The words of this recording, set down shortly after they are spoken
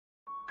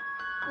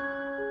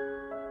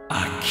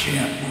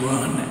can't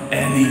run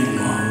any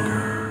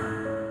longer.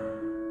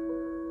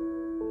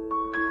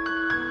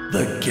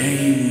 The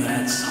game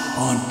that's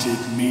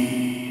haunted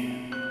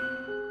me.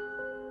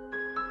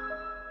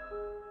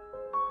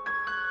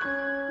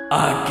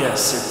 I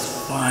guess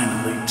it's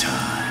finally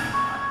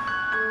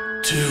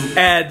time to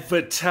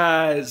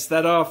advertise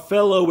that our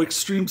fellow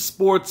extreme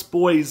sports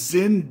boy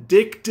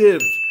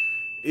Zindictive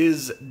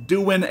is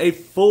doing a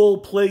full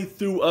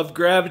playthrough of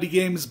Gravity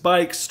Games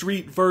Bike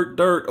Street Vert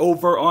Dirt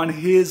over on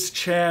his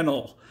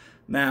channel.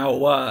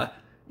 Now,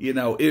 you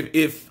know,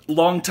 if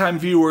longtime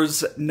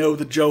viewers know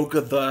the joke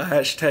of the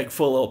hashtag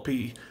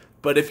FullLP,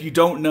 but if you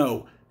don't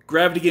know,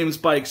 Gravity Games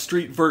Bike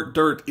Street Vert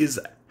Dirt is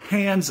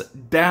hands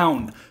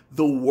down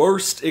the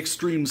worst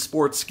extreme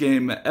sports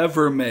game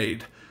ever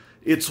made.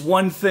 It's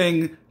one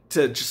thing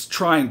to just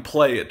try and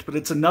play it, but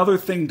it's another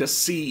thing to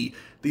see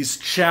these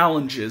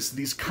challenges,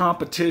 these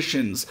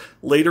competitions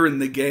later in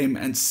the game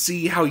and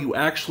see how you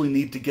actually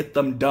need to get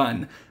them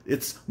done.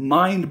 It's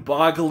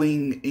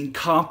mind-boggling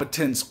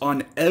incompetence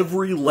on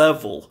every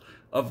level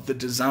of the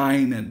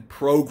design and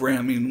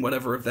programming,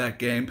 whatever, of that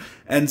game.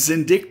 And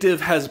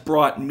Zindictive has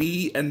brought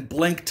me and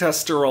Blink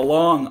Tester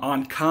along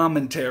on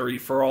commentary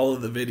for all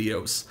of the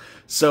videos.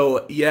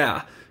 So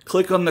yeah,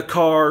 click on the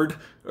card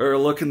or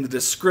look in the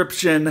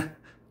description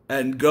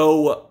and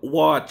go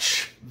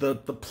watch the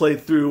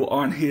playthrough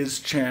on his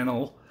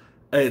channel.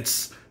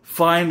 It's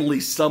finally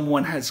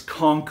someone has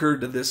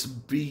conquered this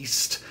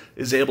beast,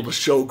 is able to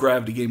show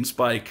Gravity Games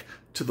Bike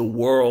to the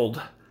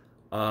world.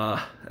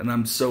 And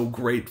I'm so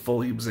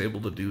grateful he was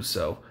able to do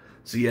so.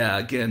 So yeah,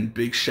 again,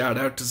 big shout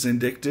out to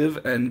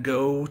Zindictive, and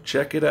go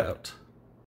check it out.